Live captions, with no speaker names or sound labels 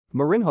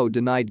Mourinho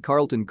denied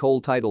Carlton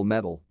Cole title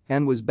medal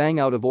and was bang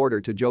out of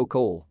order to Joe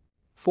Cole.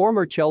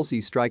 Former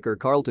Chelsea striker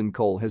Carlton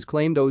Cole has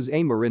claimed Jose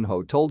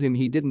Mourinho told him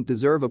he didn't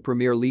deserve a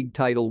Premier League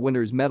title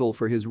winner's medal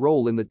for his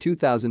role in the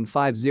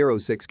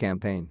 2005-06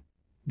 campaign.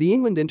 The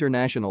England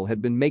international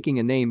had been making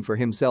a name for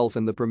himself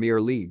in the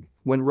Premier League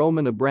when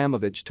Roman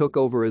Abramovich took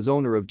over as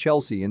owner of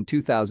Chelsea in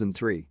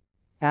 2003.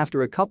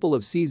 After a couple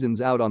of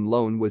seasons out on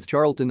loan with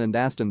Charlton and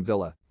Aston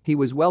Villa, he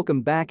was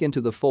welcomed back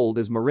into the fold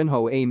as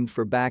Mourinho aimed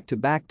for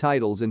back-to-back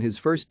titles in his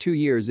first 2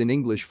 years in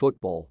English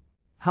football.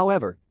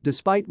 However,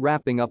 despite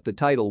wrapping up the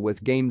title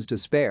with games to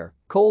spare,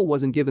 Cole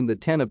wasn't given the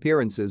 10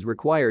 appearances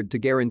required to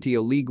guarantee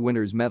a league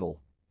winner's medal.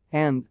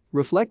 And,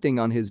 reflecting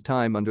on his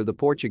time under the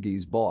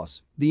Portuguese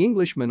boss, the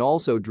Englishman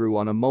also drew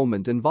on a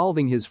moment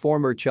involving his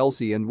former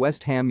Chelsea and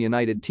West Ham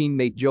United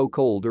teammate Joe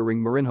Cole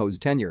during Mourinho's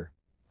tenure.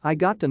 "I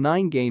got to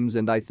 9 games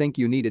and I think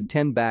you needed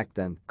 10 back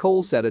then,"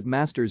 Cole said at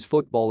Masters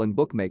Football and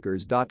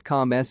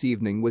Bookmakers.com's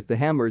Evening with the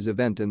Hammers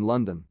event in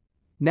London.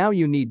 "Now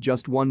you need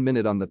just 1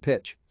 minute on the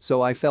pitch,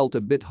 so I felt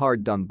a bit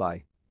hard done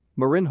by."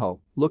 Mourinho,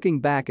 looking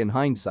back in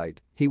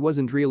hindsight, "He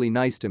wasn't really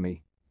nice to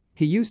me.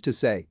 He used to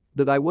say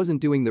that I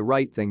wasn't doing the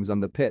right things on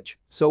the pitch,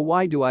 so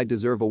why do I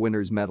deserve a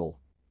winner's medal?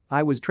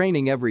 I was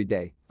training every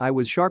day, I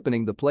was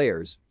sharpening the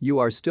players, you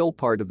are still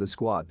part of the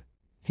squad."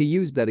 He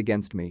used that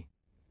against me.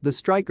 The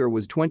striker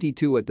was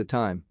 22 at the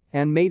time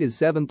and made his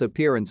 7th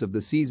appearance of the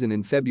season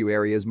in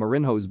February as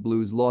Mourinho's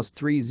Blues lost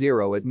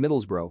 3-0 at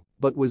Middlesbrough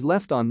but was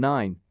left on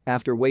 9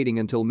 after waiting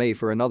until May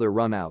for another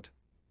run out.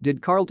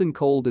 Did Carlton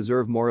Cole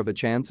deserve more of a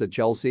chance at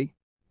Chelsea?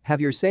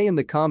 Have your say in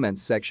the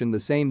comments section. The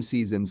same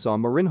season saw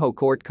Mourinho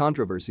court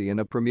controversy in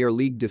a Premier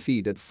League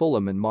defeat at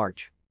Fulham in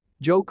March.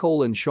 Joe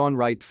Cole and Sean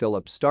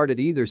Wright-Phillips started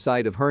either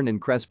side of Hernan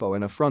Crespo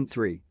in a front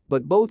three,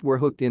 but both were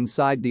hooked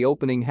inside the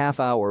opening half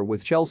hour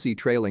with Chelsea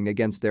trailing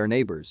against their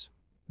neighbours.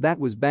 "That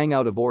was bang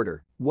out of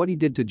order, what he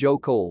did to Joe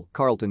Cole,"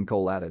 Carlton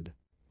Cole added.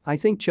 "I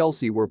think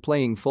Chelsea were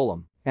playing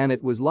Fulham, and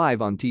it was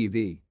live on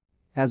TV.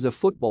 As a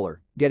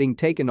footballer, getting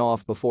taken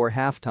off before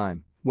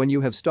halftime when you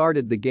have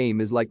started the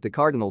game is like the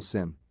cardinal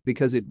sin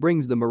because it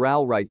brings the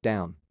morale right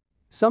down.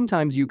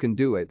 Sometimes you can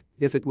do it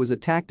if it was a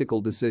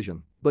tactical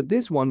decision, but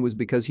this one was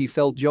because he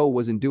felt Joe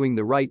wasn't doing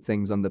the right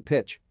things on the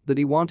pitch that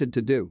he wanted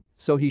to do,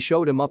 so he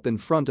showed him up in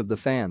front of the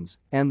fans,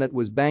 and that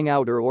was bang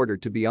out of order,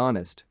 to be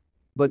honest.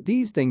 But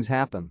these things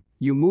happen,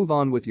 you move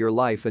on with your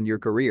life and your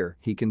career,"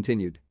 he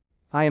continued.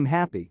 "I am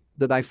happy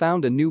that I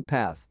found a new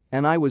path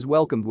and I was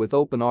welcomed with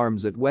open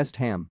arms at West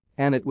Ham,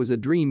 and it was a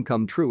dream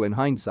come true in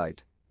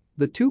hindsight."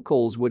 The two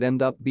Coles would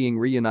end up being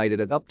reunited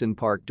at Upton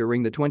Park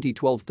during the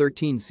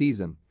 2012-13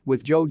 season,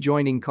 with Joe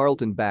joining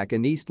Carlton back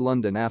in East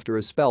London after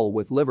a spell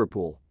with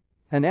Liverpool.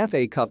 An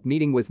FA Cup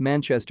meeting with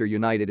Manchester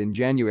United in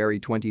January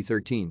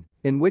 2013,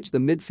 in which the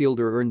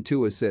midfielder earned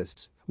 2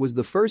 assists, was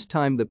the first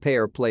time the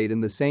pair played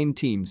in the same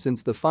team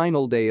since the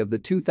final day of the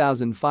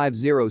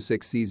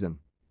 2005-06 season.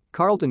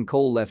 Carlton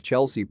Cole left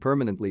Chelsea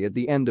permanently at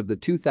the end of the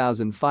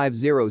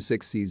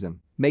 2005-06 season,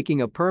 making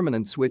a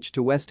permanent switch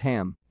to West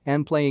Ham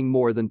and playing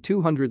more than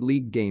 200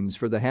 league games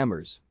for the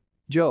Hammers.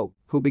 Joe,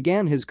 who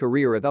began his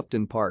career at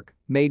Upton Park,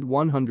 made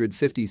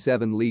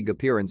 157 league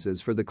appearances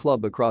for the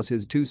club across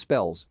his 2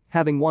 spells,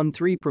 having won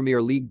 3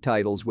 Premier League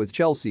titles with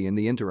Chelsea in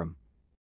the interim.